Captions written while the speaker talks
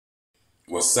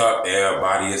What's up,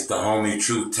 everybody? It's the homie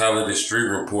Truth Teller, the street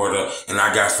reporter, and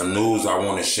I got some news I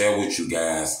want to share with you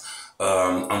guys.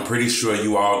 I'm pretty sure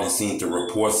you all have seen the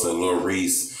reports of Lil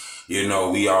Reese. You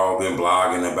know, we all been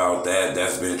blogging about that.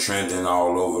 That's been trending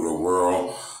all over the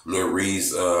world. Lil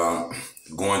Reese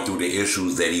going through the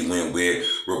issues that he went with.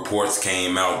 Reports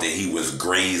came out that he was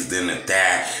grazed in the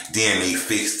thigh. Then they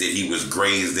fixed it. He was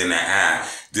grazed in the eye.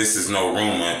 This is no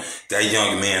rumor. That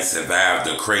young man survived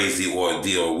a crazy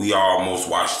ordeal. We almost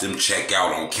watched him check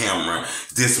out on camera.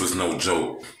 This was no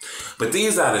joke. But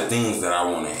these are the things that I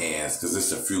want to ask, because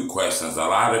it's a few questions. A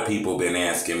lot of people been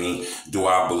asking me, do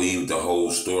I believe the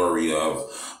whole story of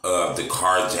the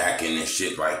carjacking and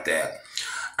shit like that?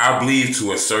 I believe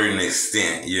to a certain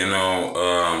extent, you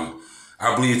know.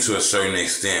 I believe to a certain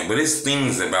extent, but it's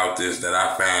things about this that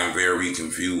I find very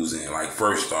confusing. Like,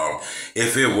 first off,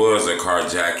 if it was a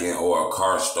carjacking or a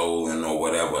car stolen or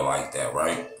whatever like that,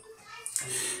 right?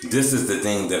 This is the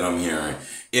thing that I'm hearing.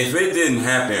 If it didn't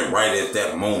happen right at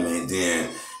that moment, then,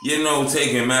 you know,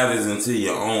 taking matters into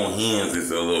your own hands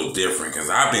is a little different. Because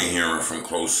I've been hearing from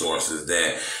close sources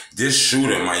that this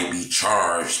shooter might be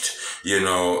charged, you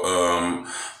know.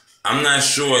 I'm not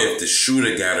sure if the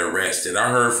shooter got arrested. I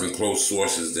heard from close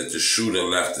sources that the shooter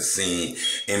left the scene,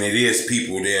 and it is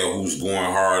people there who's going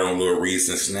hard on Lil Reese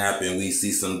and snapping. We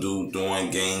see some dude doing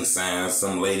gang signs,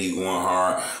 some lady going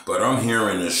hard, but I'm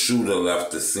hearing the shooter left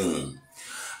the scene.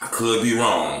 I could be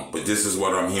wrong, but this is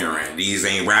what I'm hearing. These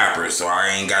ain't rappers, so I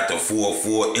ain't got the full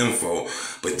info,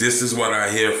 but this is what I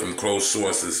hear from close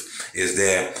sources, is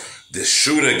that the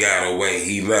shooter got away.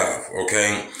 He left,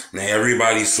 okay? Now,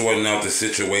 everybody's sorting out the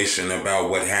situation about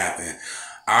what happened.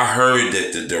 I heard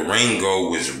that the Durango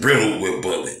was riddled with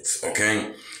bullets,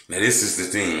 okay? Now, this is the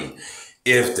thing.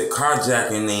 If the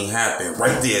carjacking ain't happened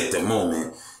right there at the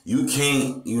moment, you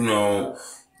can't, you know,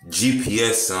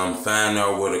 GPS some, find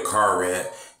out where the car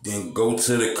at, then go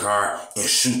to the car and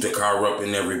shoot the car up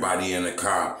and everybody in the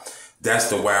car.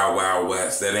 That's the wild, wild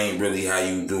west. That ain't really how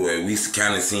you do it. We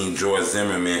kind of seen George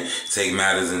Zimmerman take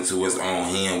matters into his own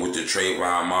hand with the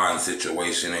Trayvon Martin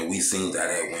situation, and we seen that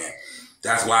it went.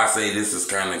 That's why I say this is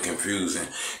kind of confusing.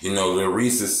 You know, Lil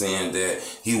Reese is saying that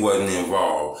he wasn't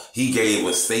involved. He gave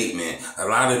a statement. A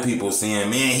lot of people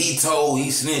saying, man, he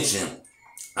snitching.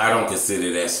 I don't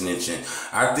consider that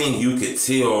snitching. I think you could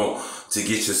tell to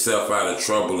get yourself out of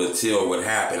trouble or tell what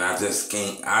happened. I just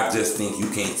think you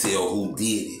can't tell who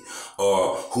did it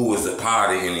or who was a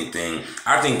part of anything.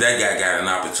 I think that guy got an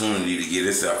opportunity to get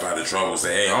himself out of trouble and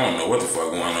say, hey, I don't know what the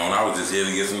fuck going on. I was just here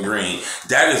to get some green.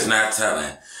 That is not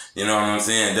telling. You know what I'm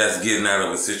saying? That's getting out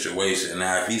of a situation.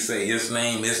 Now, if he say his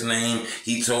name,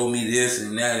 he told me this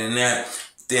and that,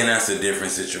 then that's a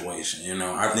different situation. You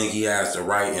know, I think he has the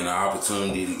right and the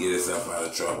opportunity to get himself out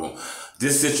of trouble.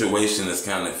 This situation is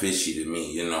kind of fishy to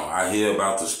me. You know, I hear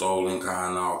about the stolen car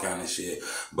and all kind of shit,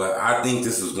 but I think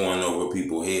this is going over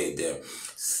people's head that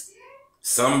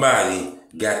somebody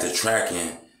got the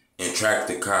tracking and tracked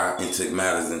the car and took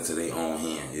matters into their own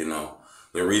hand, you know.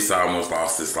 Lil Reese almost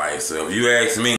lost his life. So if you ask me,